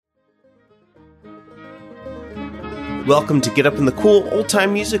Welcome to Get Up in the Cool Old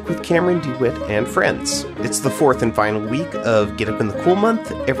Time Music with Cameron DeWitt and friends. It's the fourth and final week of Get Up in the Cool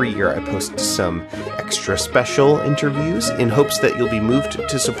month. Every year I post some extra special interviews in hopes that you'll be moved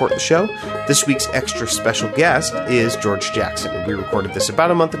to support the show. This week's extra special guest is George Jackson. We recorded this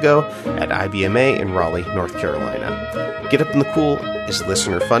about a month ago at IBMA in Raleigh, North Carolina. Get Up in the Cool is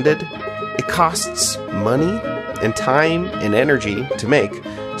listener funded. It costs money and time and energy to make,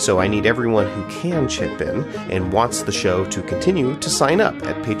 so I need everyone who can chip in and wants the show to continue to sign up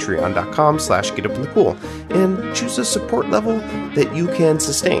at patreon.com/getupinthecool and choose a support level that you can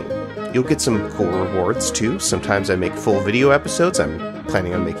sustain. You'll get some cool rewards too. Sometimes I make full video episodes. I'm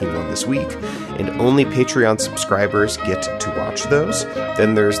planning on making one this week, and only Patreon subscribers get to watch those.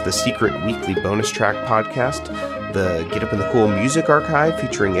 Then there's the secret weekly bonus track podcast, the Get Up in the Cool Music Archive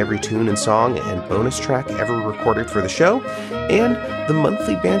featuring every tune and song and bonus track ever recorded for the show, and the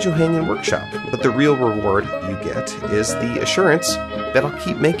monthly banjo hanging workshop. But the real reward you get is the assurance that I'll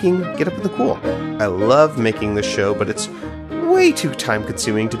keep making Get Up in the Cool. I love making this show, but it's way too time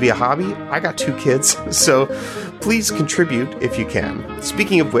consuming to be a hobby. I got 2 kids, so please contribute if you can.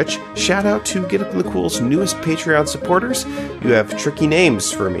 Speaking of which, shout out to Get Up in the Cool's newest Patreon supporters. You have tricky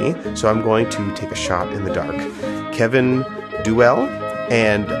names for me, so I'm going to take a shot in the dark. Kevin Duell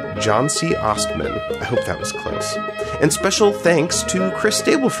and John C. Ostman. I hope that was close. And special thanks to Chris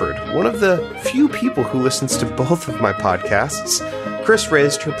Stableford, one of the few people who listens to both of my podcasts. Chris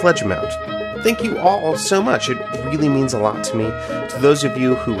raised her pledge amount. Thank you all so much. It really means a lot to me. To those of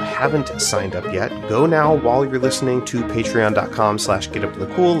you who haven't signed up yet, go now while you're listening to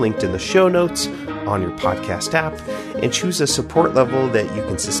patreon.com/getupinthecool, linked in the show notes on your podcast app, and choose a support level that you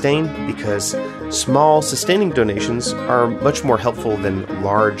can sustain, because small sustaining donations are much more helpful than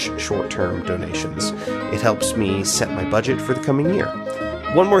large short-term donations. It helps me set my budget for the coming year.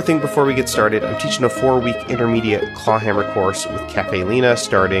 One more thing before we get started. I'm teaching a 4-week intermediate clawhammer course with Cafe Lena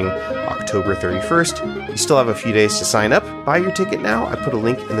starting October 31st. You still have a few days to sign up. Buy your ticket now. I put a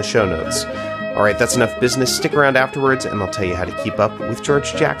link in the show notes. All right, that's enough business. Stick around afterwards, and I'll tell you how to keep up with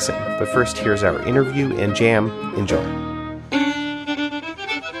George Jackson. But first, here's our interview and jam. Enjoy.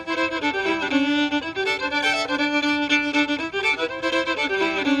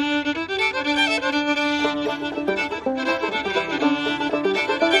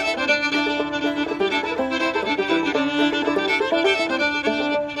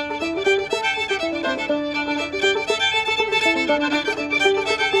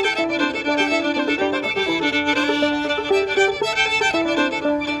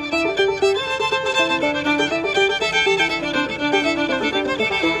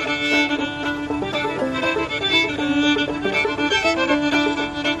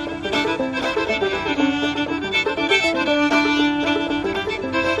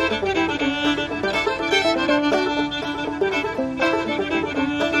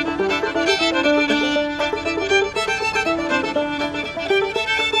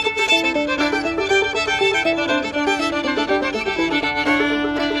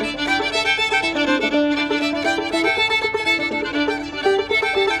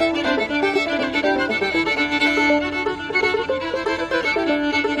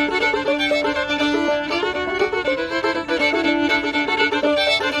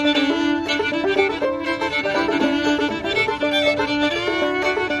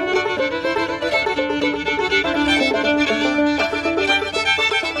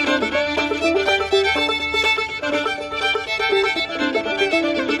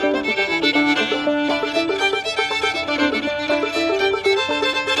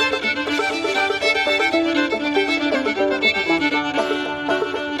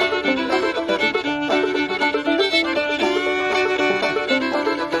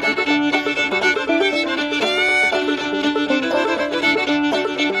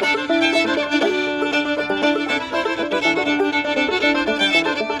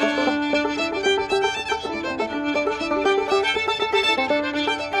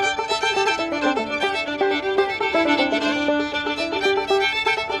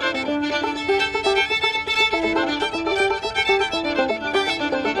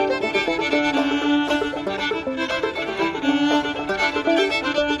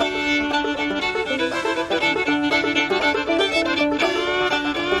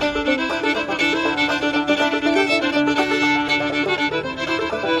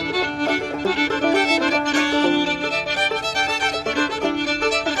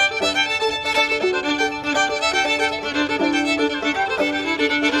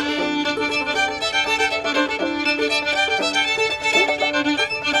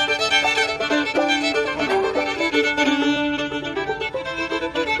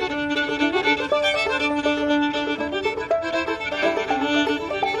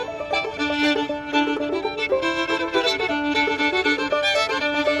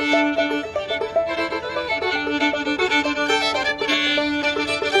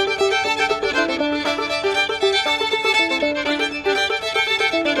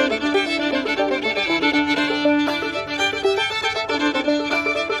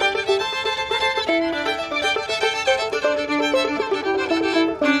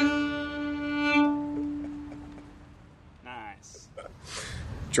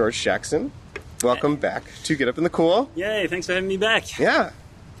 George Jackson. Welcome back to Get Up in the Cool. Yay, thanks for having me back. Yeah.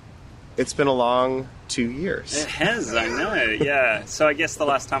 It's been a long 2 years. It has, I know, yeah. So I guess the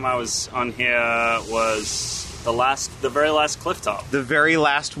last time I was on here was the very last Cliff Top. The very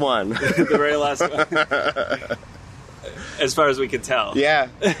last one. The very last one. As far as we could tell. Yeah.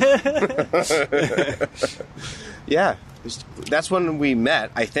 Yeah. That's when we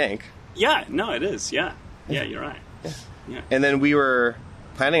met, I think. Yeah, no, it is, yeah. Yeah, you're right. Yeah. And then we were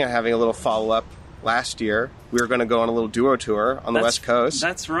planning on having a little follow-up last year. We were going to go on a little duo tour on the West Coast.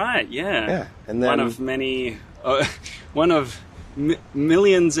 That's right, yeah. Yeah. And then one of many...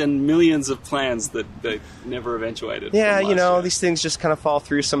 millions and millions of plans that never eventuated. Yeah, from last year. these things just kind of fall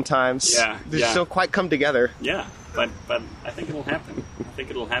through sometimes. Yeah, They just don't quite come together. Yeah, but I think it'll happen. I think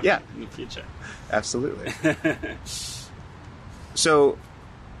it'll happen in the future. Absolutely. So,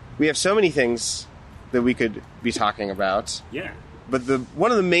 we have so many things that we could be talking about. Yeah. But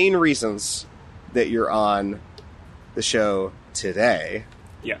one of the main reasons that you're on the show today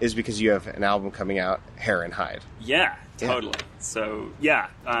is because you have an album coming out, Hair and Hide. Yeah, totally. Yeah. So,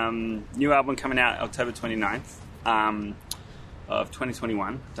 new album coming out October 29th of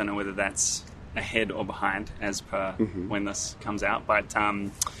 2021. Don't know whether that's ahead or behind as per when this comes out, but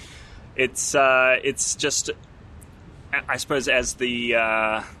it's just, I suppose, as the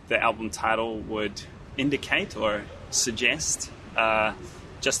album title would indicate or suggest,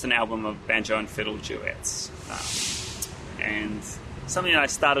 just an album of banjo and fiddle duets, and something that I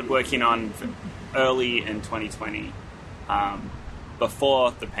started working on early in 2020,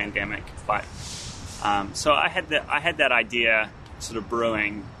 before the pandemic. But so I had that idea sort of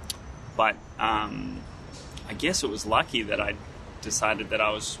brewing, but I guess it was lucky that I decided that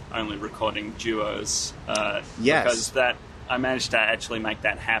I was only recording duos. Because I managed to actually make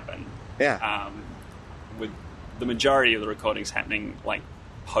that happen. Yeah. With the majority of the recordings happening like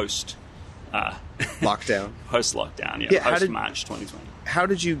post lockdown. Post lockdown, post March 2020. How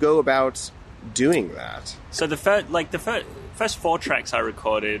did you go about doing that? So the first 4 tracks I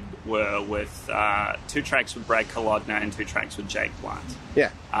recorded were with 2 tracks with Brad Kolodner and 2 tracks with Jake Blunt.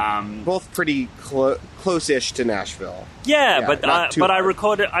 Yeah, both pretty close-ish to Nashville. Yeah, but I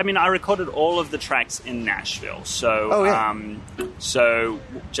recorded all of the tracks in Nashville. So so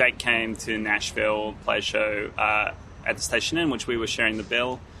Jake came to Nashville, play a show at the Station Inn, which we were sharing the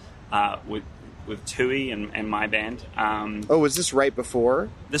bill with Tui and my band. Was this right before?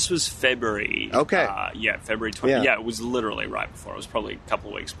 This was February. Okay. February 20. Yeah, it was literally right before. It was probably a couple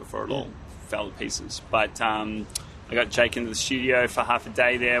of weeks before it all fell to pieces. But I got Jake into the studio for half a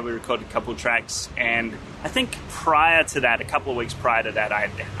day there. We recorded a couple of tracks. And I think prior to that, a couple of weeks prior to that, I'd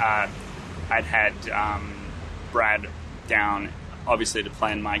had Brad down, obviously, to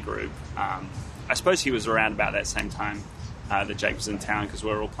play in my group. I suppose he was around about that same time that Jake was in town, because we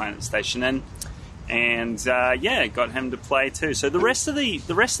were all playing at the Station Inn. And got him to play too. So the rest of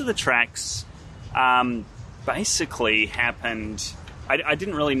the tracks basically happened. I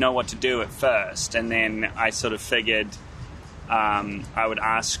didn't really know what to do at first, and then I sort of figured I would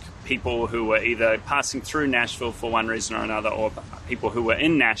ask people who were either passing through Nashville for one reason or another, or people who were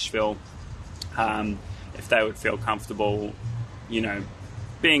in Nashville, if they would feel comfortable,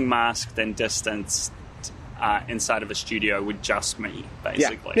 being masked and distanced inside of a studio with just me,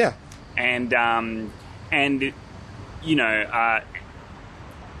 basically. Yeah. And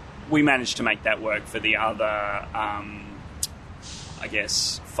we managed to make that work for the other,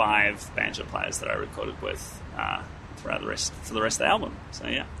 5 banjo players that I recorded with for the rest of the album. So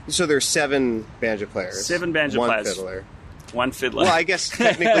yeah. So there's 7 banjo players. 7 banjo players. 1 fiddler. 1 fiddler. Well, I guess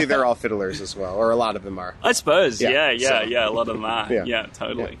technically they're all fiddlers as well, or a lot of them are. I suppose. Yeah. A lot of them are. Yeah,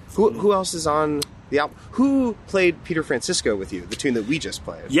 totally. Yeah. Who else is on the album? Who played Peter Francisco with you, the tune that we just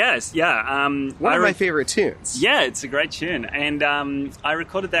played? Yes, yeah. One of my favorite tunes. Yeah, it's a great tune. And I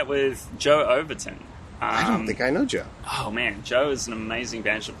recorded that with Joe Overton. I don't think I know Joe. Oh, man. Joe is an amazing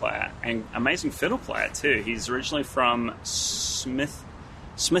banjo player and amazing fiddle player, too. He's originally from Smithville.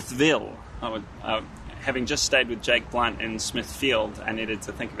 Having just stayed with Jake Blunt in Smithfield, I needed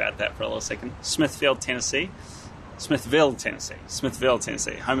to think about that for a little second. Smithville, Tennessee. Home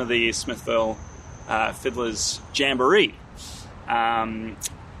of the Smithville Fiddlers Jamboree.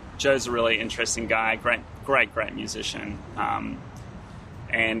 Joe's a really interesting guy, great musician,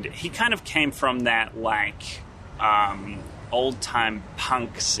 and he kind of came from that old time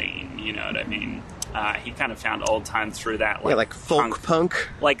punk scene. You know what I mean? He kind of found old time through that, like folk punk,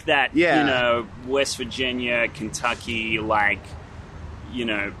 like that. Yeah. West Virginia, Kentucky,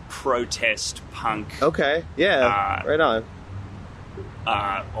 protest punk. Okay, yeah, right on.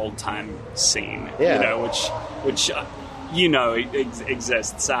 Old time scene, yeah. Which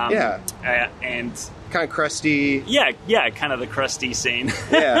exists. Yeah. And kind of crusty. yeah, kind of the crusty scene.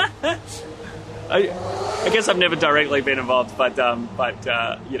 Yeah. I guess I've never directly been involved, but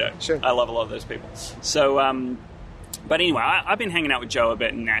Sure. I love a lot of those people. So, but anyway, I've been hanging out with Joe a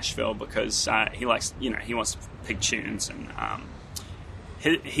bit in Nashville because he likes, he wants to pick tunes, and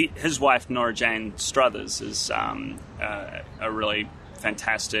his wife Nora Jane Struthers is a really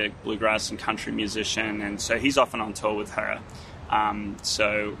fantastic bluegrass and country musician, and so he's often on tour with her.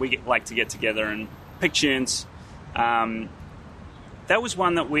 So we like to get together and pick tunes. That was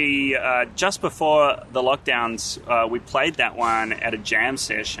one that we, just before the lockdowns, we played that one at a jam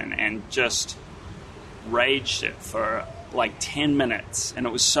session and just raged it for like 10 minutes, and it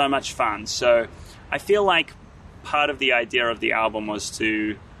was so much fun. So I feel like part of the idea of the album was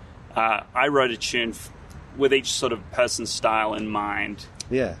to, I wrote a tune with each sort of person's style in mind.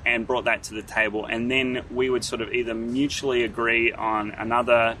 Yeah. And brought that to the table, and then we would sort of either mutually agree on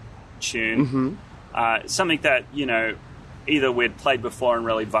another tune, something that, either we'd played before and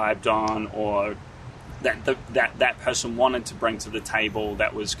really vibed on, or that person wanted to bring to the table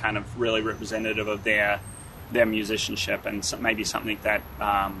that was kind of really representative of their musicianship, and maybe something that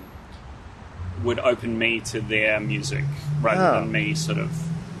would open me to their music rather than me sort of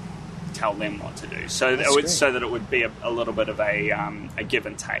tell them what to do. So that it would be a little bit of a give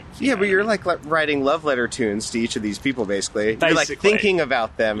and take. Yeah, but you're like writing love letter tunes to each of these people, basically. You're like thinking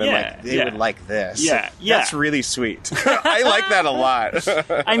about them and like they would like this. Yeah. That's really sweet. I like that a lot.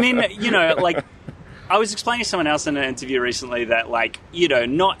 I mean, like I was explaining to someone else in an interview recently that, like,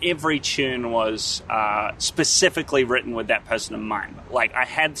 not every tune was specifically written with that person in mind. Like, I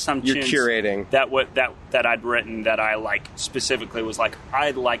had some tunes curating that I'd written that I like specifically was like,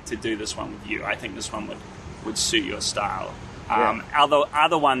 I'd like to do this one with you. I think this one would suit your style. Although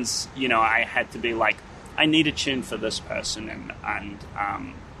other ones, I had to be like, I need a tune for this person, and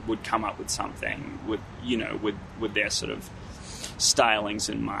would come up with something with their sort of stylings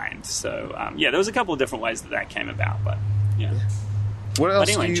in mind. So there was a couple of different ways that came about, but yeah. What else?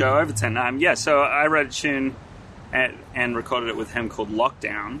 But anyway, Joe Overton. So I wrote a tune and recorded it with him called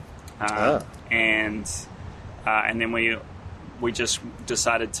Lockdown, and then we just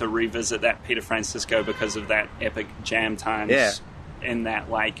decided to revisit that Peter Francisco because of that epic jam times in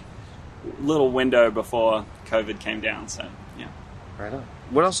that like little window before COVID came down. So yeah. Right on.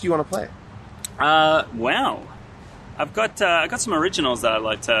 What else do you want to play? Well, I've got some originals that I'd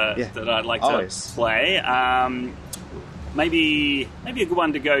like to play. Maybe a good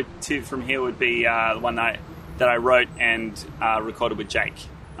one to go to from here would be the one that I wrote and recorded with Jake.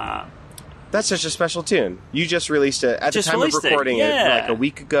 That's such a special tune. You just released it at the time of recording it, like a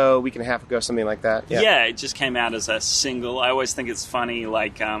week and a half ago, something like that. Yeah, it just came out as a single. I always think it's funny,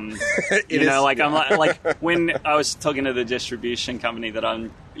 like I'm like when I was talking to the distribution company that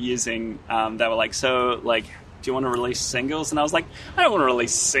I'm using, they were like, so like, do you want to release singles? And I was like, I don't want to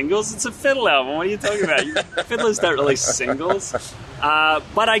release singles. It's a fiddle album. What are you talking about? Fiddlers don't release singles.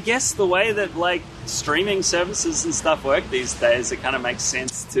 But I guess the way that like streaming services and stuff work these days, it kind of makes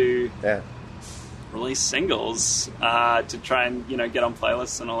sense to release singles to try and get on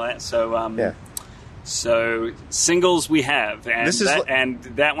playlists and all that. So so singles we have, and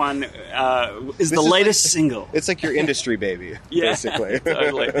that one is the latest single. It's like your industry baby, basically.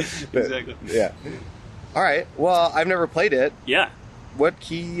 Totally, exactly. Yeah. All right. Well, I've never played it. Yeah. What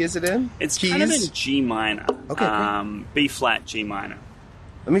key is it in? It's kind of in G minor. Okay. B flat, G minor.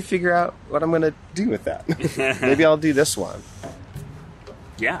 Let me figure out what I'm going to do with that. Maybe I'll do this one.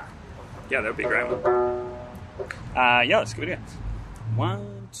 Yeah. Yeah, that would be a great one. Let's give it a go.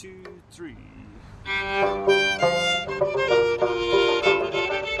 1, 2, 3.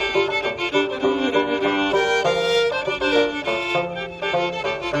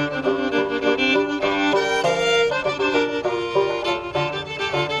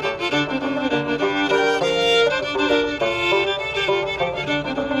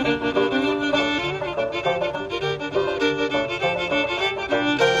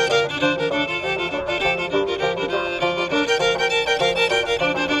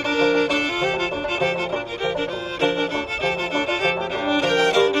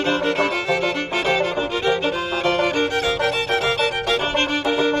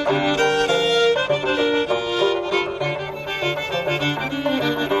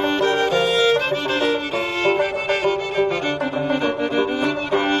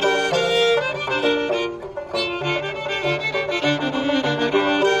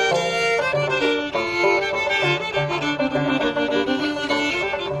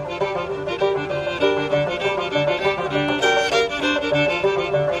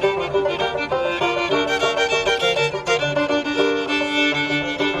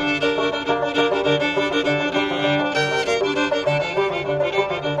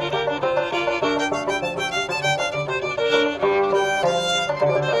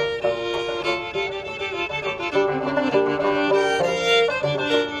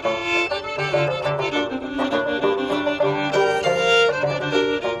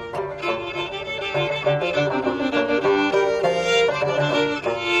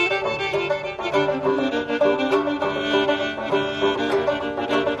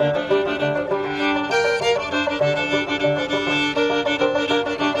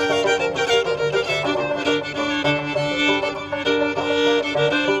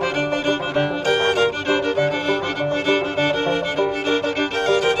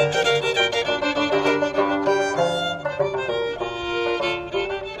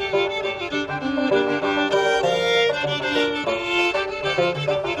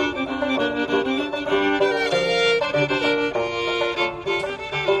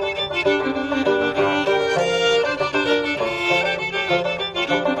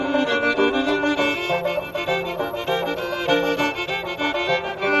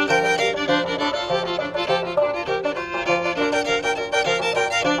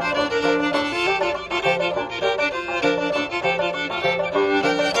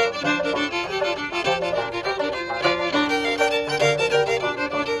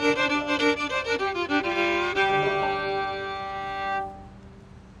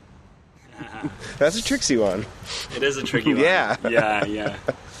 That's a tricksy one. It is a tricky one. Yeah. Yeah.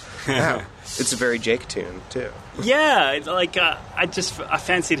 Wow. It's a very Jake tune, too. Yeah, I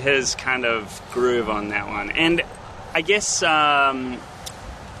fancied his kind of groove on that one. And I guess one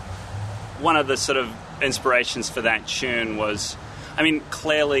of the sort of inspirations for that tune was, I mean,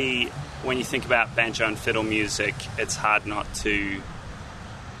 clearly when you think about banjo and fiddle music, it's hard not to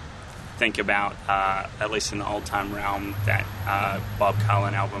think about, at least in the old-time realm, that Bob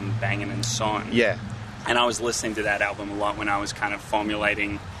Carlin album, Bangin' and Sawin'. Yeah. And I was listening to that album a lot when I was kind of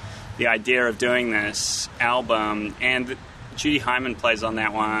formulating the idea of doing this album. And Judy Hyman plays on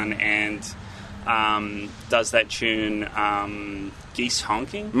that one and does that tune, Geese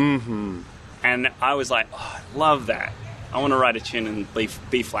Honking. Mm-hmm. And I was like, oh, I love that. I want to write a tune in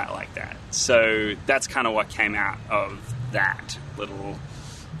B-flat like that. So that's kind of what came out of that little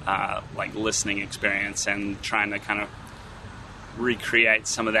listening experience and trying to kind of recreate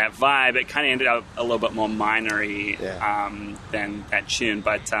some of that vibe. It kind of ended up a little bit more minor-y than that tune,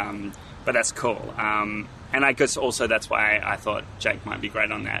 but that's cool. And I guess also that's why I thought Jake might be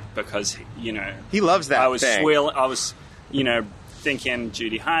great on that, because, you know... He loves that I was thing. Thinking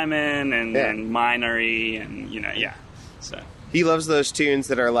Judy Hyman and minor-y and, so... He loves those tunes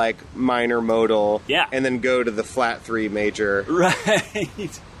that are like minor modal, and then go to the flat 3 major.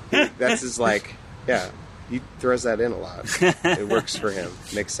 Right. That's his he throws that in a lot. It works for him.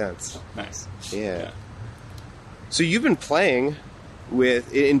 Makes sense. Nice. Yeah. So you've been playing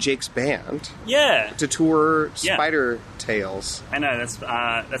in Jake's band. Yeah. To tour Spider Tales. I know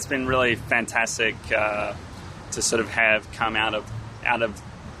that's been really fantastic to sort of have come out of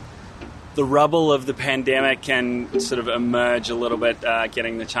the rubble of the pandemic and sort of emerge a little bit,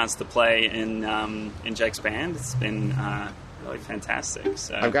 getting the chance to play in Jake's band. It's been really fantastic.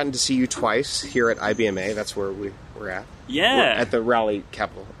 So I've gotten to see you twice here at IBMA. That's where we're at. Yeah. We're at the Raleigh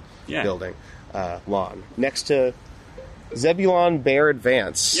Capitol building lawn. Next to Zebulon Bear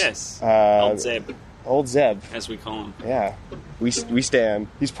Advance. Yes. Old Zeb. Old Zeb. As we call him. Yeah. We stand.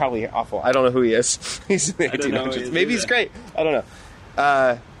 He's probably awful. I don't know who he is. He's in the 1800s. Maybe he's great. I don't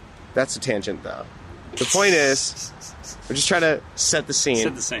know. That's a tangent, though. The point is, we're just trying to set the scene.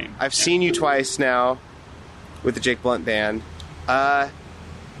 Set the scene. I've seen you twice now with the Jake Blunt Band.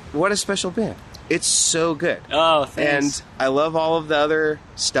 What a special band. It's so good. Oh, thanks. And I love all of the other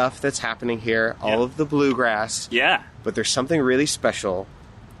stuff that's happening here, all of the bluegrass. Yeah. But there's something really special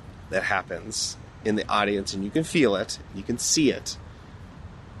that happens in the audience, and you can feel it, you can see it,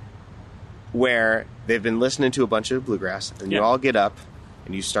 where they've been listening to a bunch of bluegrass, and you all get up,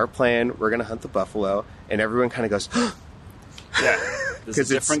 and you start playing We're Gonna Hunt the Buffalo, and everyone kind of goes, yeah, there's a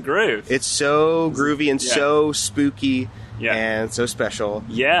different groove. It's so groovy and so spooky and so special.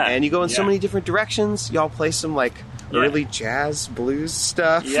 Yeah. And you go in so many different directions. Y'all play some, early jazz blues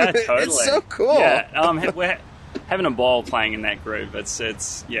stuff. Yeah, totally. It's so cool. Yeah, we're having a ball playing in that groove.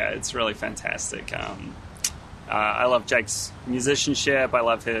 It's really fantastic. I love Jake's musicianship. I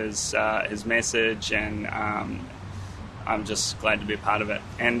love his message, and I'm just glad to be a part of it.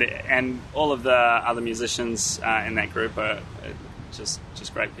 And all of the other musicians in that group are just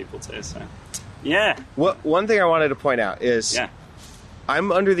great people too. So, yeah. One thing I wanted to point out is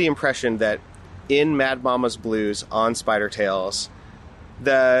I'm under the impression that in Mad Mama's Blues on Spider Tales,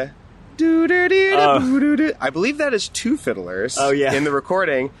 the I believe that is 2 fiddlers in the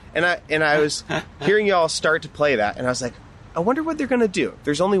recording, and I was hearing y'all start to play that, and I was like, I wonder what they're going to do.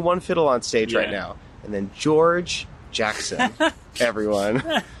 There's only 1 fiddle on stage right now, and then George Jackson, everyone,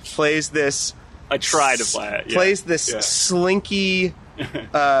 plays this. I try to play it. Plays this slinky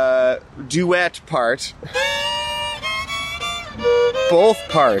duet part. Both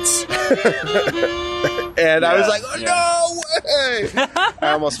parts. And I was like, no way!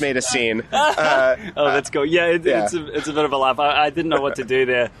 I almost made a scene. That's cool. Yeah, it's a bit of a laugh. I didn't know what to do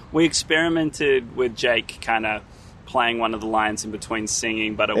there. We experimented with Jake kind of playing one of the lines in between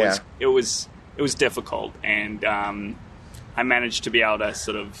singing, but it was difficult, and I managed to be able to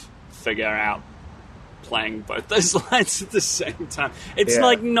sort of figure out playing both those lines at the same time. It's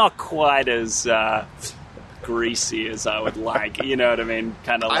not quite as greasy as I would like. You know what I mean?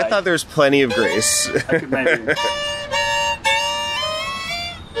 Kind of. Like, I thought there was plenty of grace. I could maybe.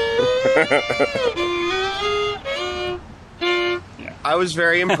 Yeah. I was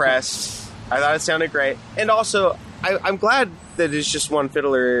very impressed. I thought it sounded great, and also I'm glad that it's just one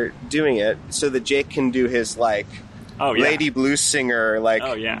fiddler doing it, so that Jake can do his like. Oh, yeah. Lady blues singer, like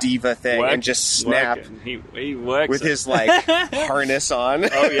diva thing, and just snap. He works with his like harness on.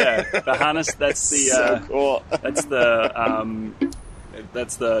 Oh yeah, the harness. That's the so cool.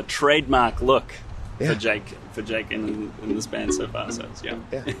 That's the trademark look for Jake in this band so far. So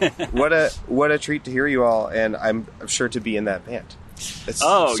yeah. What a treat to hear you all, and I'm sure to be in that band. It's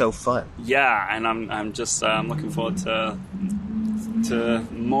so fun. Yeah, and I'm just looking forward to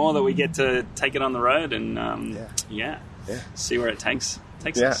more that we get to take it on the road and see where it takes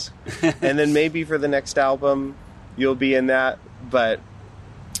us. And then maybe for the next album you'll be in that, but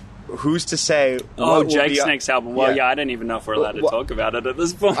who's to say? Jake's next album. Well, I don't even know if we're allowed to talk about it at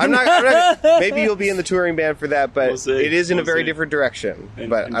this point. I'm not maybe you'll be in the touring band for that, but it is in a very different direction.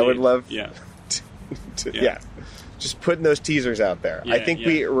 But indeed. I would love to just putting those teasers out there. I think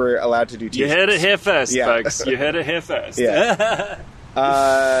we were allowed to do teasers. You heard it here first, folks. You heard it here first. Yeah.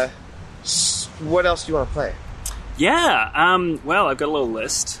 What else do you want to play? Yeah. Well, I've got a little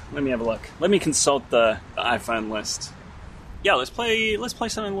list. Let me have a look. Let me consult the iPhone list. Yeah, let's play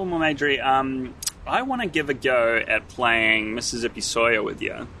something a little more majory. I want to give a go at playing Mississippi Sawyer with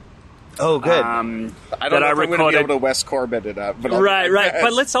you. Oh, good. I don't know if I'm going to be able to Wes Corbett it up. But right.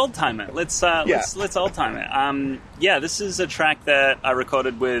 But let's old time it. Let's old time it. This is a track that I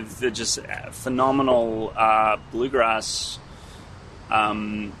recorded with the just phenomenal bluegrass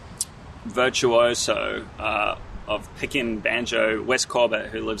virtuoso of picking banjo, Wes Corbett,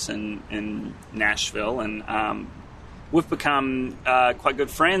 who lives in Nashville, and we've become quite good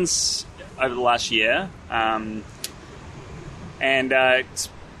friends over the last year, and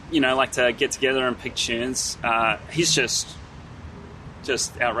like to get together and pick tunes. He's just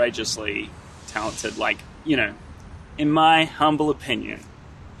outrageously talented. Like, in my humble opinion,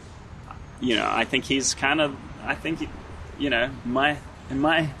 I think he's in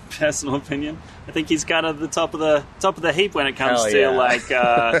my personal opinion, I think he's kind of the top of the heap when it comes to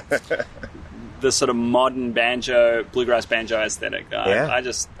the sort of modern bluegrass banjo aesthetic.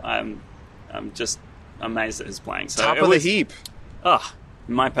 I'm just amazed at his playing. So top of the heap. Oh,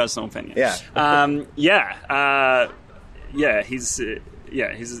 in my personal opinion. He's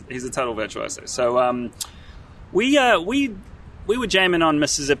a total virtuoso. So we were jamming on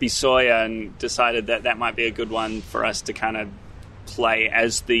Mississippi Sawyer and decided that might be a good one for us to kind of play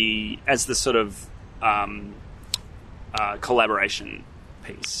as the sort of collaboration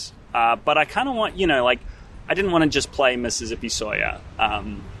piece. But I kind of want, I didn't want to just play Mississippi Sawyer.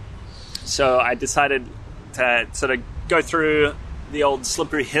 So I decided to sort of go through the old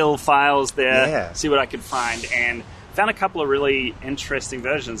Slippery Hill files there, see what I could find, and found a couple of really interesting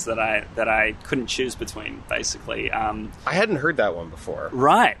versions that I couldn't choose between, basically. I hadn't heard that one before.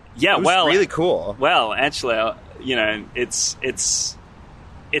 Right. Yeah, it was really cool. Well, actually,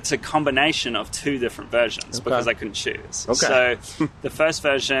 it's a combination of two different versions because I couldn't choose. Okay. So the first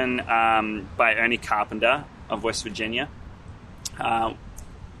version by Ernie Carpenter of West Virginia,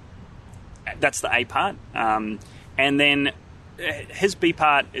 that's the A part, and then his B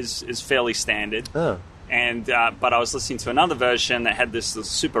part is fairly standard. Oh. And but I was listening to another version that had this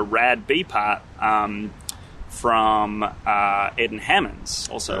super rad B part from Ed and Hammonds,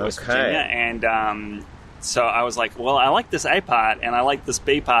 also West Virginia, and so I was like, well, I like this A part and I like this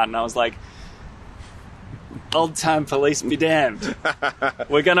B part, and I was like, old time police be damned.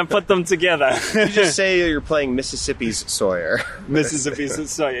 We're gonna put them together. You just say you're playing Mississippi's Sawyer. Mississippi's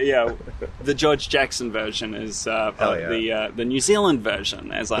Sawyer, yeah. The George Jackson version is the New Zealand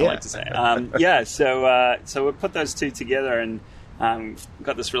version, as I like to say. So we put those two together and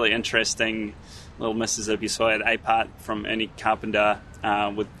got this really interesting little Mississippi Sawyer A part from Ernie Carpenter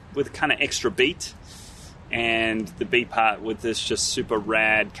with kind of extra beat, and the B part with this just super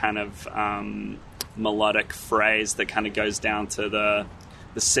rad kind of melodic phrase that kind of goes down to the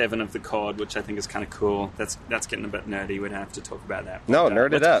 7 of the chord, which I think is kind of cool. That's getting a bit nerdy. We'd have to talk about that. No,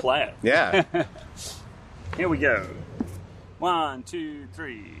 nerd it up. Let's play it. Yeah. Here we go. 1, 2,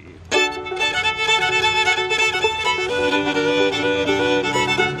 3.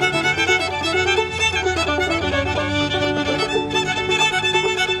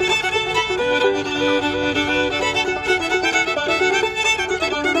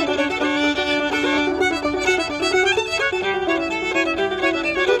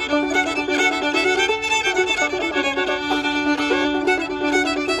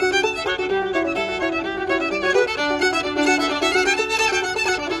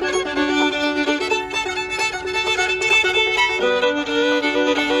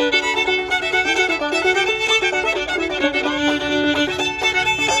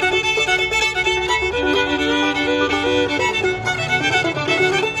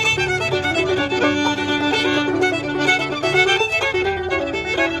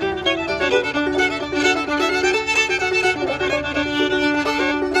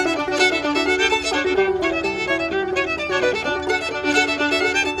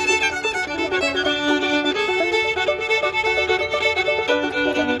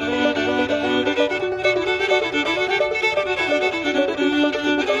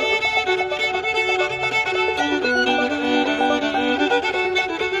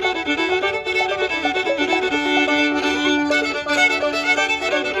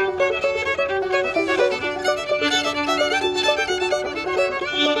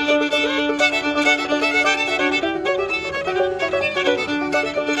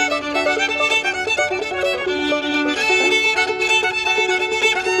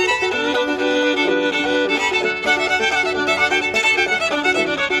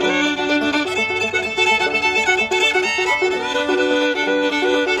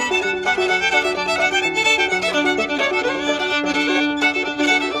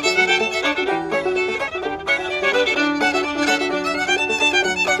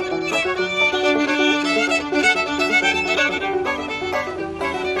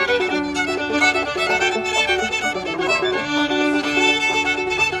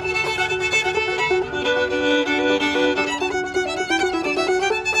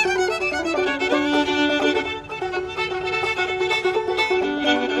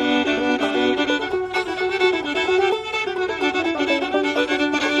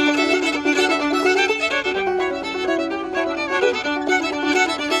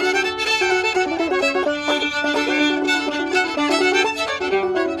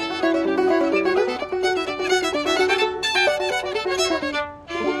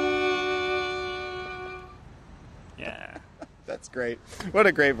 What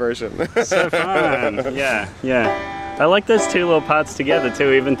a great version. So fun. Yeah. I like those two little parts together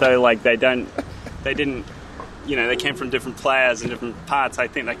too, even though like they didn't, they came from different players and different parts. I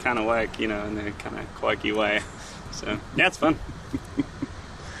think they kind of work, in their kind of quirky way. So yeah, it's fun.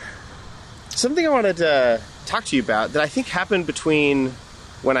 Something I wanted to talk to you about that I think happened between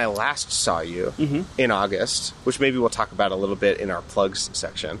when I last saw you in August, which maybe we'll talk about a little bit in our plugs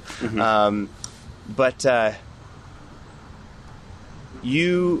section. But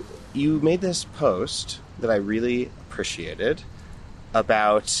you made this post that I really appreciated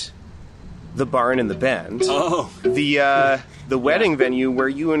about the Barn and the Bend. Oh, the wedding venue where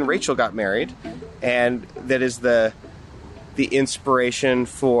you and Rachel got married, and that is the inspiration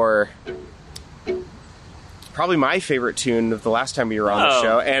for probably my favorite tune of the last time you were on the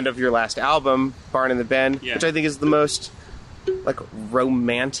show, and of your last album, Barn and the Bend, which I think is the most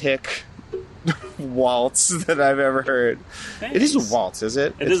romantic waltz that I've ever heard. Thanks. It is a waltz, is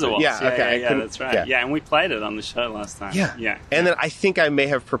it? It is a waltz. Yeah, okay. Yeah, that's right. Yeah, and we played it on the show last time. Yeah. And then I think I may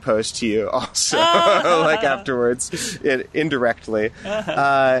have proposed to you also, afterwards, indirectly.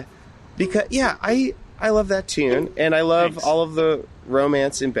 Because, I love that tune, and I love all of the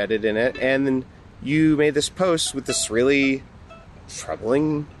romance embedded in it, and then you made this post with this really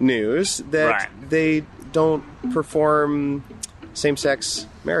troubling news that they don't perform same-sex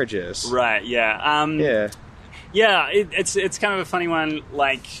marriages. Right, yeah. It's kind of a funny one,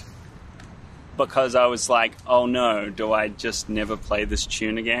 because I was like, oh no, do I just never play this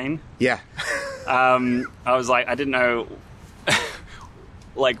tune again? Yeah. I was like, I didn't know,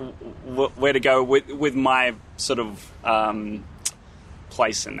 where to go with my sort of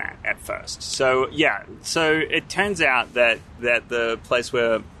place in that at first. So it turns out that the place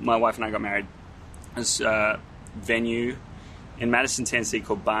where my wife and I got married is a venue in Madison, Tennessee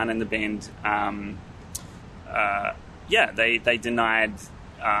called Barn and the Bend. They denied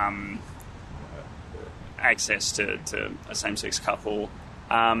access to a same-sex couple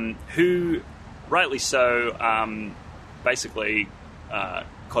who, rightly so, basically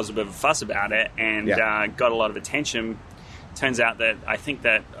caused a bit of a fuss about it and got a lot of attention. Turns out that I think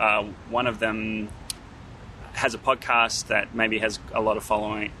that one of them has a podcast that maybe has a lot of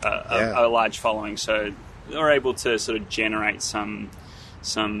following, a large following, so they're able to sort of generate some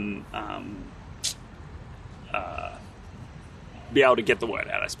be able to get the word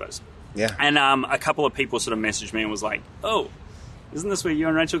out, I suppose. Yeah. And a couple of people sort of messaged me and was like, oh, isn't this where you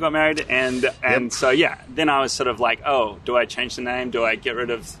and Rachel got married? And so, then I was sort of like, oh, do I change the name? Do I get rid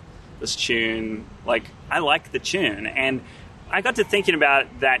of this tune? I like the tune. And I got to thinking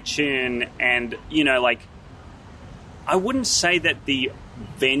about that tune and, I wouldn't say that the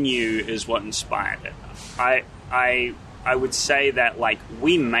venue is what inspired it. I would say that,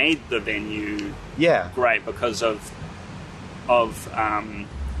 we made the venue great because of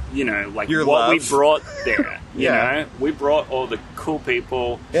your what love. we brought there. You know, we brought all the cool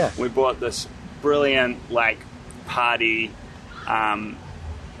people. Yeah. We brought this brilliant party.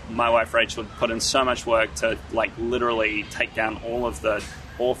 My wife Rachel put in so much work to literally take down all of the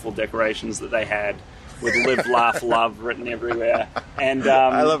awful decorations that they had with "Live, Laugh, Love" written everywhere. And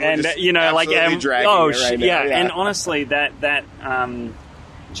I love and just dragging it right now. Yeah. And honestly, that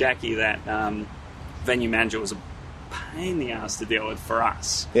Jackie, that venue manager, was a pain in the ass to deal with for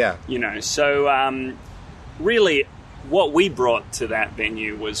us. Yeah. So really, what we brought to that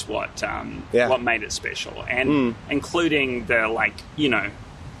venue was what made it special, and including the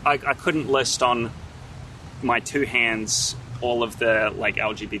I couldn't list on my two hands all of the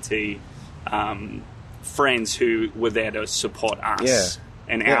LGBT friends who were there to support us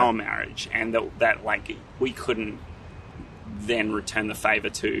and our marriage, and that we couldn't then return the favor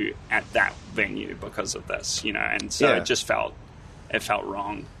to at that venue because of this, and so it just felt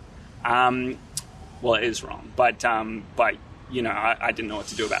wrong. Well, it is wrong, but I didn't know what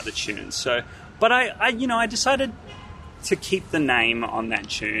to do about the tune. So, but I decided to keep the name on that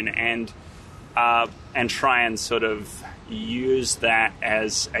tune and try and sort of use that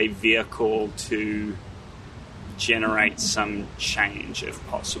as a vehicle to generate some change, if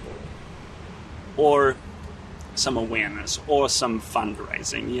possible, or some awareness, or some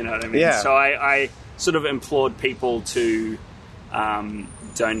fundraising. You know what I mean? Yeah. So I sort of implored people to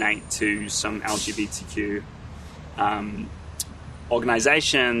donate to some LGBTQ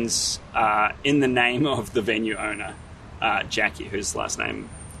organizations in the name of the venue owner, Jackie, whose last name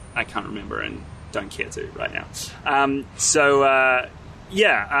I can't remember and don't care to right now.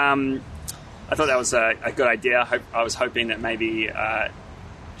 I thought that was a good idea. I was hoping that maybe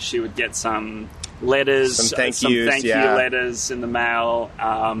she would get some letters, some thank you letters in the mail,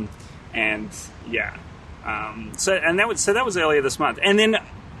 That was earlier this month, and then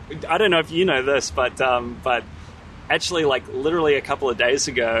I don't know if you know this, but actually, like literally a couple of days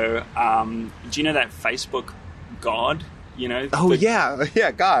ago, do you know that Facebook God? You know? Oh, God.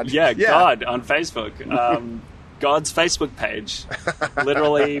 Yeah, God on Facebook. God's Facebook page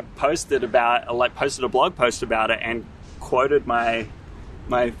literally posted a blog post about it and quoted my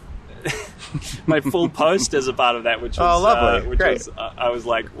full post as a part of that, which was lovely. Great. I was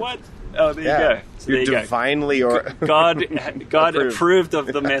like, what? Oh, there you go. So You're divinely God approved of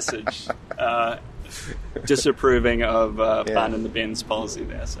the message, disapproving of Barn and the Ben's policy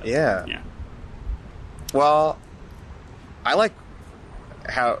there. So, yeah. Well, I like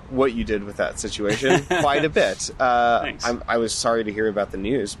what you did with that situation quite a bit. Thanks. I was sorry to hear about the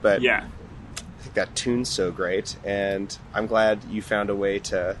news, but yeah. I think that tune's so great, and I'm glad you found a way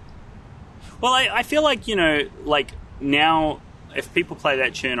to... Well, I feel like, like now, if people play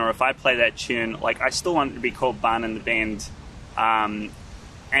that tune, or if I play that tune, like, I still want it to be called Barn and the Bend, and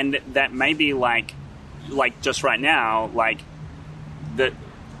that maybe, like just right now, like, the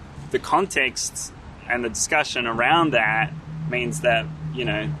context and the discussion around that means that,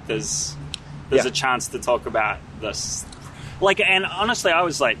 there's a chance to talk about this. Like, and honestly, I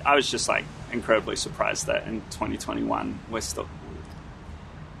was just incredibly surprised that in 2021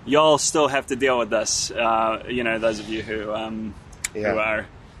 y'all still have to deal with this. Those of you who are,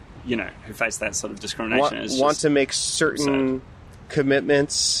 who face that sort of discrimination. Want to make certain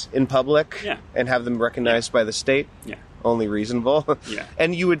commitments in public and have them recognized by the state. Yeah. Only reasonable. Yeah.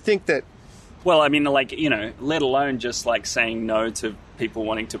 And you would think that... Well, I mean, like, let alone just, like, saying no to people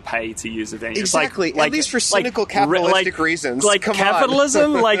wanting to pay to use a venue. Exactly. At least for cynical capitalistic reasons. Like, come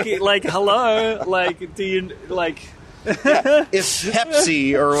capitalism? on. like, hello? Like, do you, like... If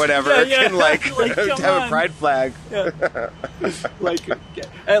Pepsi or whatever can, have a pride flag. Yeah. Like,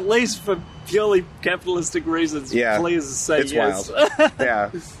 at least for purely capitalistic reasons, please say it's yes. Wild. Yeah.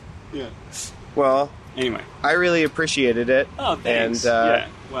 Yeah. Well... Anyway. I really appreciated it. Oh, thanks. And,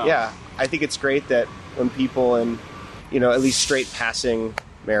 yeah, I think it's great that when people in, at least straight passing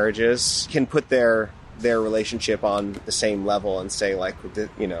marriages can put their relationship on the same level and say, like,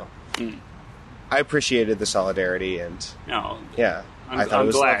 I appreciated the solidarity and, I thought it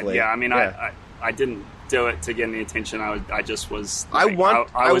was glad. lovely. Yeah, I mean, I didn't do it to get any attention. I just was. I want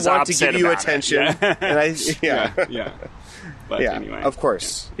to give you about attention. It. Yeah. And yeah. But anyway. Of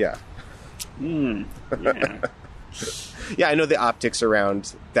course. Yeah. Yeah. Yeah, I know the optics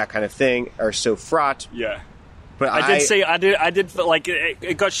around that kind of thing are so fraught. Yeah. But I did like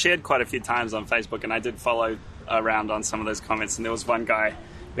it got shared quite a few times on Facebook, and I did follow around on some of those comments, and there was one guy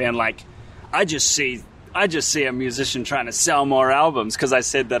being like, I just see a musician trying to sell more albums, because I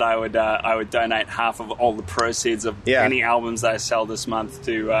said that I would donate half of all the proceeds of any albums that I sell this month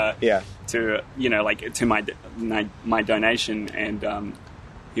to my donation, and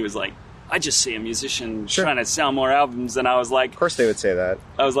he was like, I just see a musician trying to sell more albums, and I was like... Of course they would say that.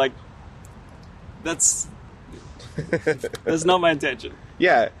 I was like, that's not my intention.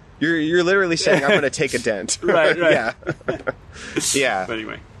 Yeah, you're literally saying, I'm going to take a dent. Right. Yeah. Yeah. But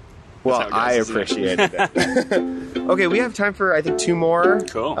anyway. Well, I appreciated it. Okay, we have time for, I think, 2 more.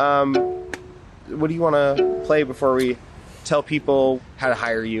 Cool. What do you want to play before we tell people how to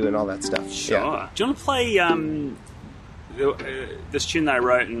hire you and all that stuff? Sure. Yeah. Do you want to play... this tune that I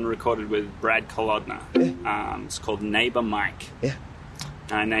wrote and recorded with Brad Kolodner. Yeah. It's called Neighbor Mike. Yeah.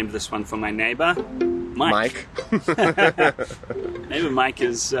 I named this one for my neighbor, Mike. Neighbor Mike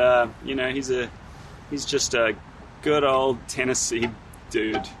is, he's just a good old Tennessee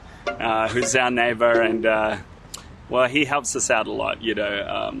dude who's our neighbor, and he helps us out a lot.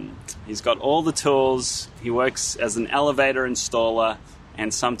 He's got all the tools. He works as an elevator installer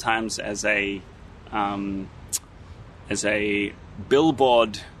and sometimes as a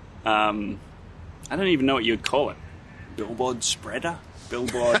billboard, I don't even know what you'd call it. Billboard spreader?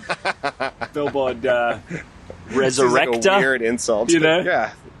 Billboard resurrector? Like a weird insult.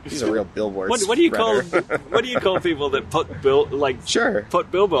 Yeah. He's a real billboard what do you call people that put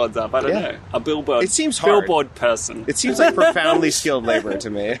billboards up? I don't know. A billboard. It seems hard. Billboard person. It seems like profoundly skilled labor to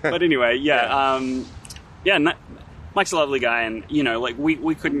me. But anyway, Mike's a lovely guy, and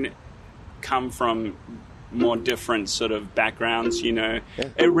we couldn't come from more different sort of backgrounds, Yeah.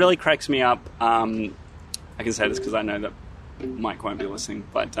 It really cracks me up. I can say this because I know that Mike won't be listening,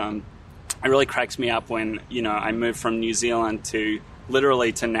 but it really cracks me up when, I moved from New Zealand to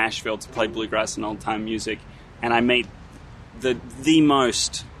Nashville to play bluegrass and old-time music, and I meet the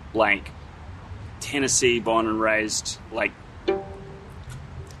most, Tennessee born and raised,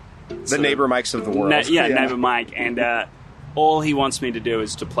 the neighbor Mikes of the world. Neighbor Mike, and all he wants me to do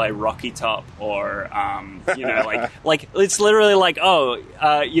is to play Rocky Top or, like it's literally like,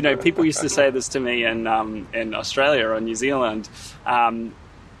 people used to say this to me in Australia or New Zealand,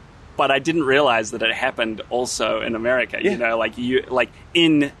 but I didn't realize that it happened also in America. Yeah. Like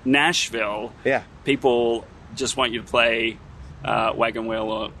in Nashville, people just want you to play Wagon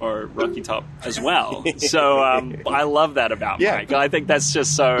Wheel or Rocky Top as well. So I love that about Mike. I think that's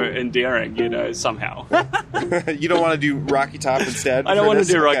just so endearing, somehow. You don't want to do Rocky Top instead? I don't want to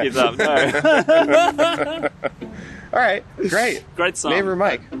do Rocky Top, no. All right, great. Great song. Neighbor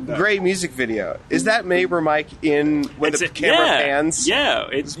Mike. Great music video. Is that Neighbor Mike when the camera pans? Yeah,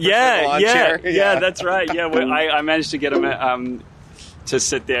 that's right. Yeah, I managed to get him to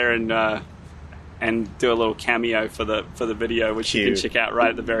sit there and do a little cameo for the video, which you can check out right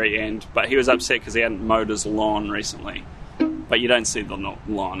at the very end. But he was upset because he hadn't mowed his lawn recently. But you don't see the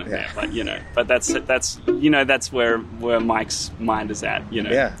lawn in there. But that's where Mike's mind is at.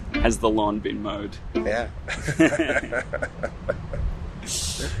 Has the lawn been mowed? Yeah.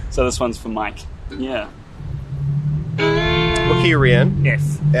 So this one's for Mike. Yeah. What key are we in? F.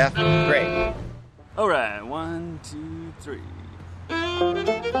 F. Great. All right. 1, 2, 3.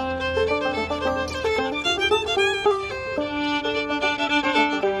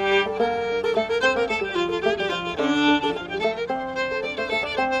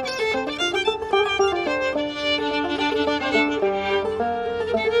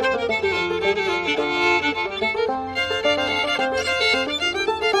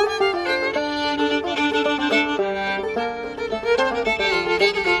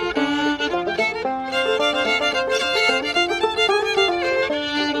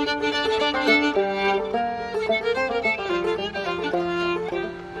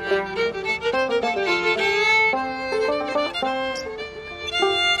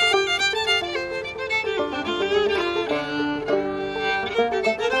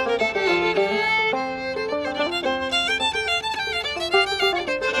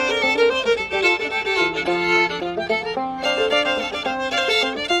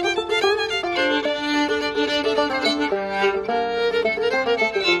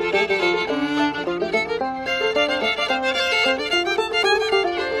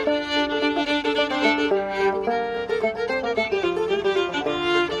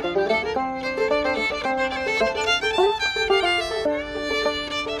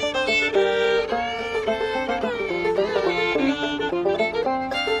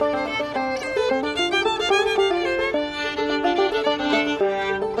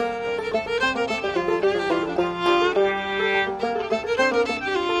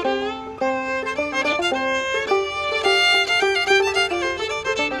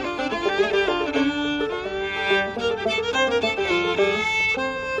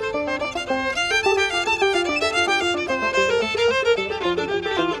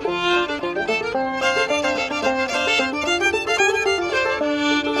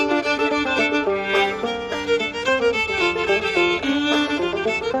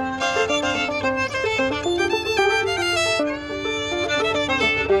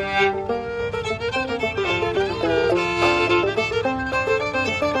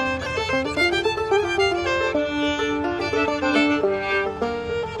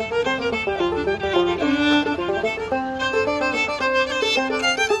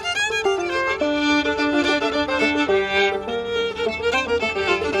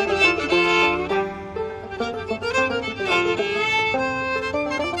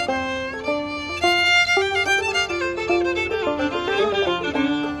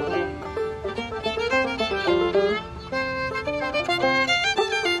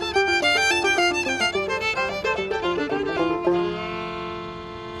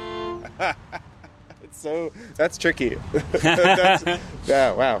 That's tricky.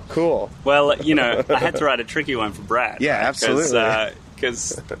 Wow, cool. Well, I had to write a tricky one for Brad. Yeah, right? absolutely.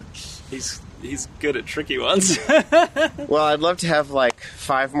 Because he's good at tricky ones. Well, I'd love to have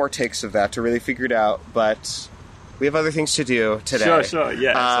 5 more takes of that to really figure it out, but we have other things to do today. Sure,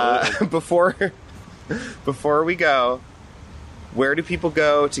 yeah, absolutely. Before we go, where do people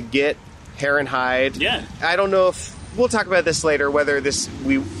go to get Hair and Hide? Yeah. I don't know if we'll talk about this later, whether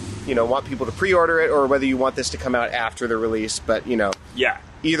we want people to pre-order it or whether you want this to come out after the release, but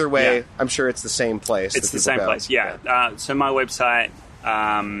either way, I'm sure it's the same place. It's the same place, yeah. So my website,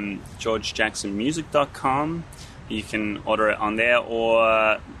 georgejacksonmusic.com, you can order it on there,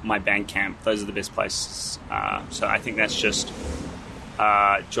 or my Bandcamp. Those are the best places. So I think that's just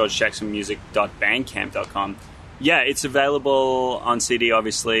georgejacksonmusic.bandcamp.com. Yeah, it's available on CD,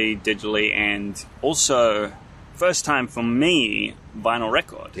 obviously, digitally, and also, first time for me, vinyl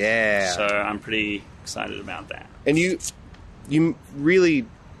record. Yeah. So I'm pretty excited about that. And you you really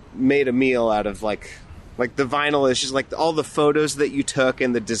made a meal out of like the vinyl is just like all the photos that you took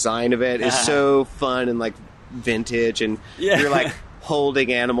and the design of it is so fun and like vintage, and you're like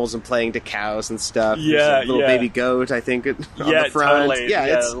holding animals and playing to cows and stuff. There's a little baby goat, I think, on the front. Totally. Yeah,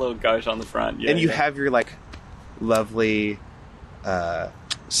 it's a little goat on the front. And you have your like lovely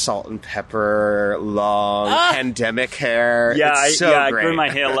salt and pepper long pandemic hair. It's so great. I grew my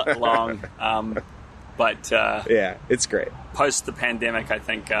hair long. But it's great. Post the pandemic, I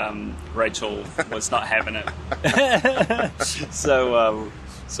think Rachel was not having it. So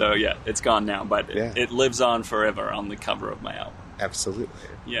yeah, it's gone now, but it lives on forever on the cover of my album. Absolutely.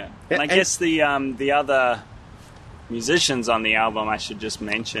 Yeah, and I guess the other musicians on the album I should just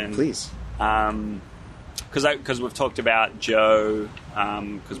mention, please, because we've talked about Joe,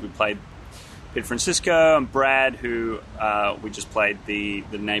 because we played Peter Francisco and Brad, who we just played the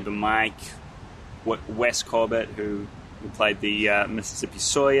neighbor Mike. Wes Corbett, who played the Mississippi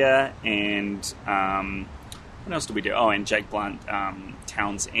Sawyer, and what else did we do? Oh, and Jake Blunt,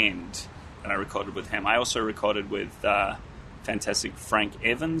 Town's End, that I recorded with him. I also recorded with fantastic Frank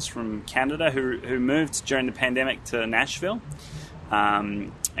Evans from Canada, who moved during the pandemic to Nashville,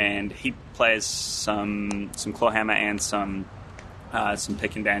 and he plays some clawhammer and some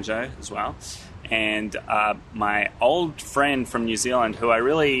pick and banjo as well. And my old friend from New Zealand, who I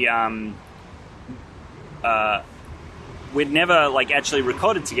really we'd never like actually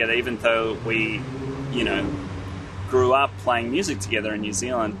recorded together, even though we, grew up playing music together in New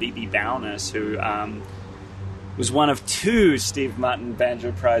Zealand. BB Bowness, who was one of 2 Steve Martin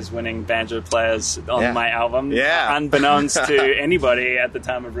Banjo Prize winning banjo players on my album, unbeknownst to anybody at the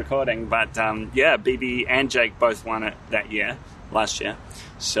time of recording. But BB and Jake both won it last year.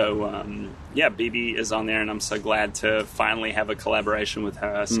 So BB is on there, and I'm so glad to finally have a collaboration with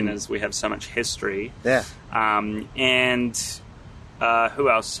her, seeing as we have so much history. Yeah. And who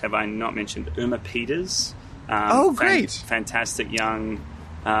else have I not mentioned? Uma Peters. Great. Fantastic young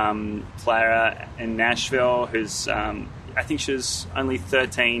player in Nashville, who's I think she was only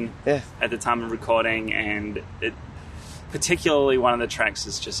 13 at the time of recording, and particularly one of the tracks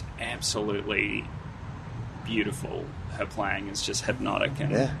is just absolutely beautiful. Her playing is just hypnotic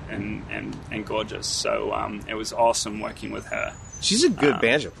and gorgeous. So it was awesome working with her. She's a good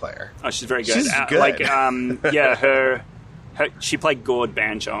banjo player. Oh, she's very good. She's good. Her she played gourd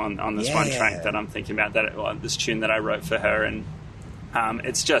banjo on this one track that I'm thinking about. This tune that I wrote for her, and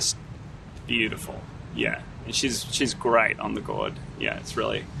it's just beautiful. Yeah, and she's great on the gourd. Yeah, it's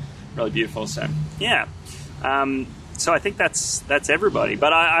really really beautiful. So yeah, so I think that's everybody.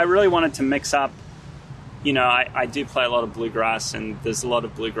 But I really wanted to mix up. I do play a lot of bluegrass, and there's a lot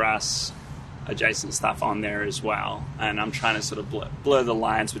of bluegrass adjacent stuff on there as well. And I'm trying to sort of blur the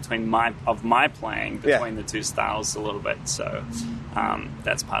lines between my playing between the two styles a little bit. So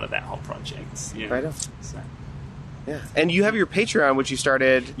that's part of that whole project. Right on. So. Yeah, and you have your Patreon, which you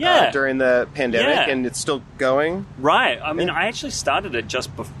started during the pandemic, and it's still going. Right. I mean, I actually started it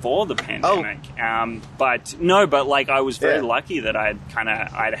just before the pandemic. But I was very lucky that I'd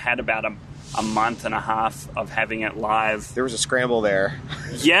had about a month and a half of having it live. There was a scramble there.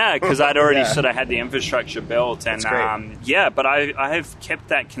 Yeah, because I'd already sort of had the infrastructure built, and but I have kept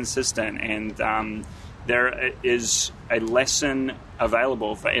that consistent, and there is a lesson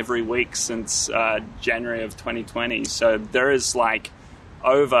available for every week since January of 2020. So there is like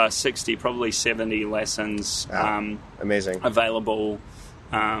over 60, probably 70 lessons amazing available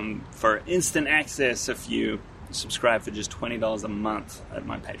for instant access if you subscribe for just $20 a month at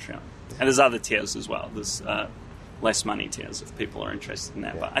my Patreon. And there's other tiers as well. There's less money tiers if people are interested in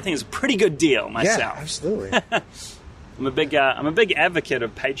that. But I think it's a pretty good deal myself. Yeah, absolutely. I'm a big advocate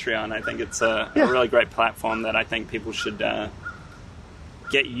of Patreon. I think it's a really great platform that I think people should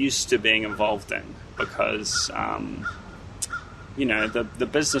get used to being involved in, because the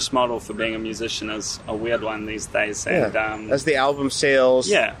business model for being a musician is a weird one these days. And as the album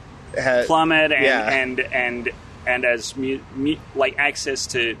sales plummet, and as like access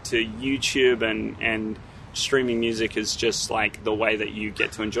to YouTube and streaming music is just like the way that you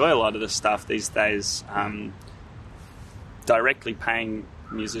get to enjoy a lot of this stuff these days. Directly paying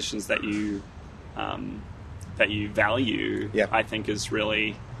musicians that you value, I think is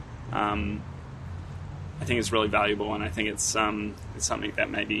really, valuable, and I think it's something that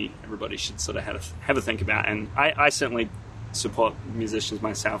maybe everybody should sort of have a think about. And I certainly support musicians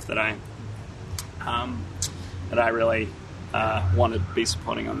myself that I really want to be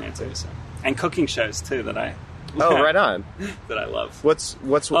supporting on there too. So, and cooking shows too that I right on that I love. What's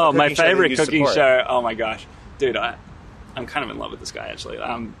my favorite cooking show? Oh my gosh, dude! I'm kind of in love with this guy actually.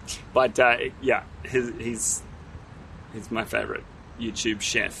 He's He's my favorite YouTube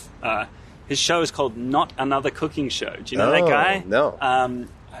chef. His show is called Not Another Cooking Show. Do you know that guy? No.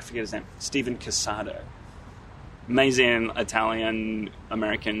 I forget his name. Stephen Casado. Amazing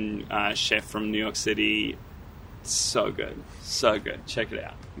Italian-American chef from New York City. So good. So good. Check it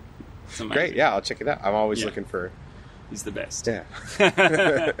out. It's amazing. Great. Yeah, I'll check it out. I'm always looking for... He's the best. Yeah.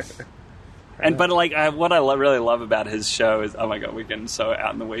 What I really love about his show is, oh my god, we're getting so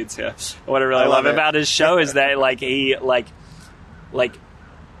out in the weeds here. What I really love about his show is that he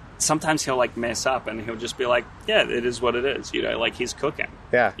sometimes he'll mess up and he'll just be like, yeah, it is what it is. He's cooking.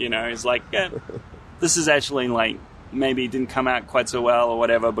 Yeah. He's like, yeah, this is actually maybe didn't come out quite so well or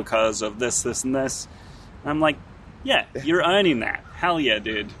whatever because of this, and this. And I'm like, yeah, you're owning that. Hell yeah,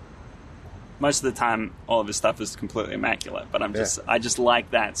 dude. Most of the time, all of his stuff is completely immaculate, but I just like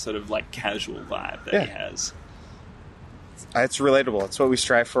that sort of casual vibe that he has. It's relatable. It's what we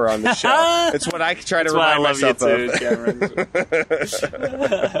strive for on the show. It's what I try to remind myself you too,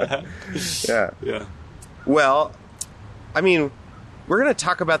 of. Yeah. Yeah. Well, I mean, we're going to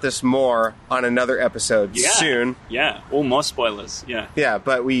talk about this more on another episode soon. Yeah. All more spoilers. Yeah. Yeah,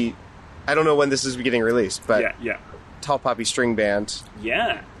 but I don't know when this is getting released, but yeah. Tall Poppy String Band.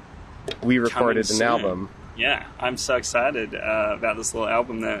 Yeah. We recorded an album. Yeah, I'm so excited about this little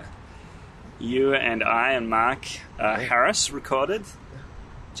album that you and I and Mark Harris recorded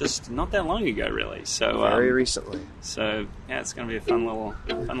just not that long ago, really. So very recently. So yeah, it's going to be a fun little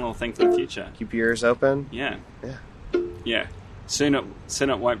thing for the future. Keep your ears open. Yeah. Soon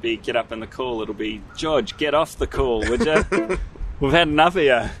it won't be get up in the cool. It'll be George, get off the cool, would you? We've had enough of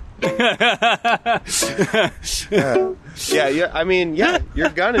you. Yeah. I mean, you're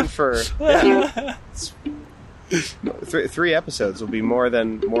gunning for three episodes will be more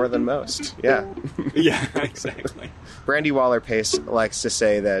than most. Yeah. Yeah, exactly. Brandy Waller-Pace likes to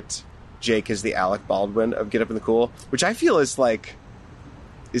say that Jake is the Alec Baldwin of Get Up in the Cool, which I feel is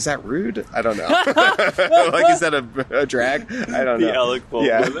is that rude? I don't know. Is that a drag? I don't know. The Alec Baldwin.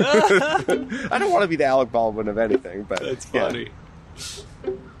 Yeah. I don't want to be the Alec Baldwin of anything, but that's funny.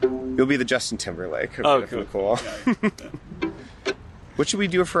 You'll be the Justin Timberlake. Oh, cool. What should we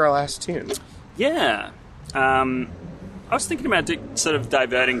do for our last tune? Yeah. I was thinking about sort of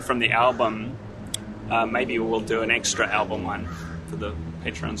diverting from the album. Maybe we'll do an extra album one for the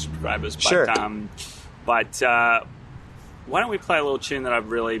Patreon subscribers. But, sure. But why don't we play a little tune that I've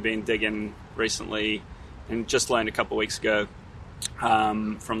really been digging recently and just learned a couple of weeks ago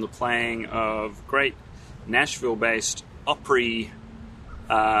from the playing of great Nashville-based Opry...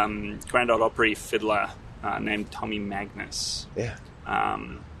 Grand Ole Opry fiddler named Tommy Magnus. Yeah.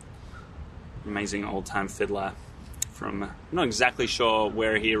 Amazing old-time fiddler from... I'm not exactly sure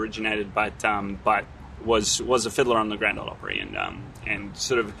where he originated, but was a fiddler on the Grand Ole Opry and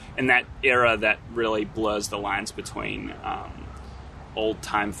sort of in that era that really blurs the lines between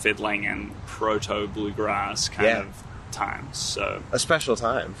old-time fiddling and proto-bluegrass kind of times. So a special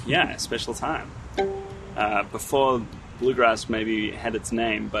time. Yeah, a special time. Before... bluegrass maybe had its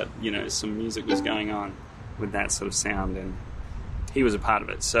name, but some music was going on with that sort of sound, and he was a part of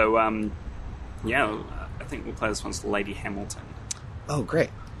it. So, I think we'll play this one's Lady Hamilton. Oh,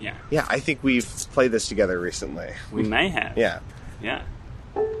 great! Yeah, I think we've played this together recently. We may have. Yeah.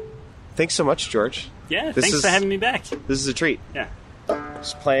 Thanks so much, George. Yeah, thanks for having me back. This is a treat. Yeah,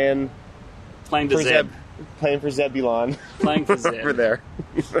 just playing to Zeb. Playing for Zebulon. Playing for Zeb. Over there.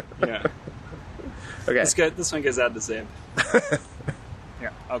 Yeah. Okay. This one goes out to Zeb.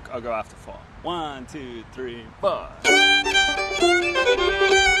 Yeah, I'll go after 4. 1, 2, 3, 4.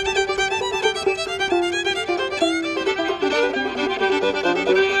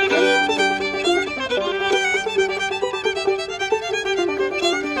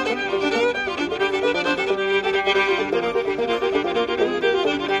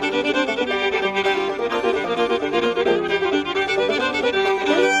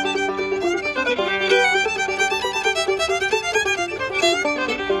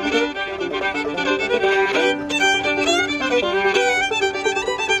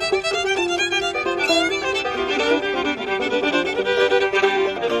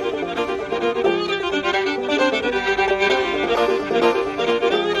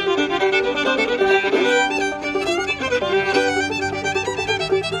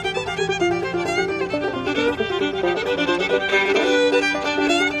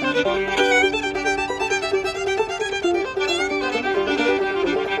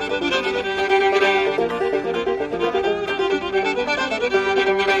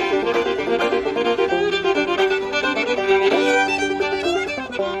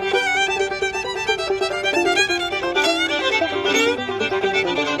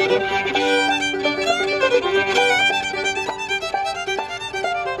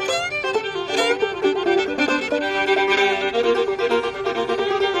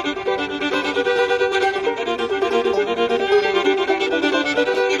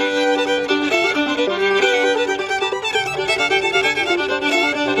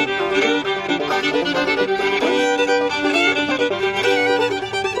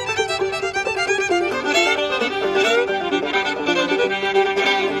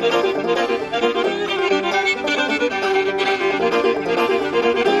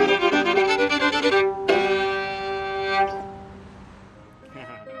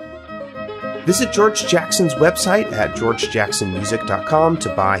 Visit George Jackson's website at georgejacksonmusic.com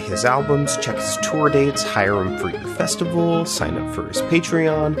to buy his albums, check his tour dates, hire him for your festival, sign up for his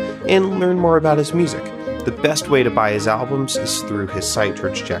Patreon, and learn more about his music. The best way to buy his albums is through his site,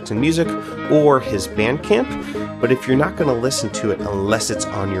 George Jackson Music, or his Bandcamp. But if you're not going to listen to it unless it's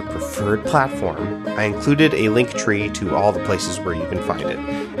on your preferred platform, I included a link tree to all the places where you can find it.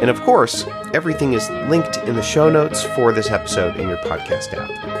 And of course, everything is linked in the show notes for this episode in your podcast app.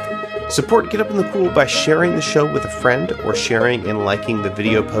 Support Get Up in the Cool by sharing the show with a friend or sharing and liking the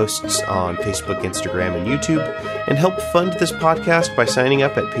video posts on Facebook, Instagram, and YouTube, and help fund this podcast by signing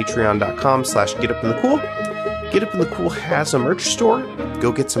up at patreon.com/getupinthecool. Get Up in the Cool has a merch store.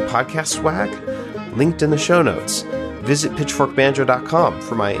 Go get some podcast swag. Linked in the show notes. Visit pitchforkbanjo.com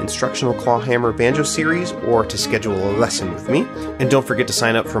for my instructional clawhammer banjo series or to schedule a lesson with me. And don't forget to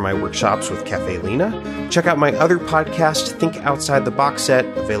sign up for my workshops with Cafe Lena. Check out my other podcast, Think Outside the Box Set,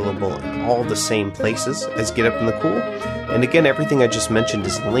 available in all the same places as Get Up in the Cool. And again, everything I just mentioned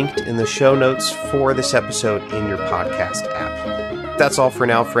is linked in the show notes for this episode in your podcast app. That's all for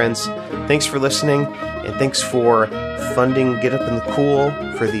now, friends. Thanks for listening, and thanks for funding Get Up in the Cool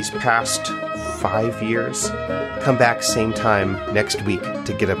for these past 5 years. Come back same time next week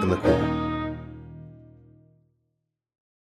to Get Up in the Cool.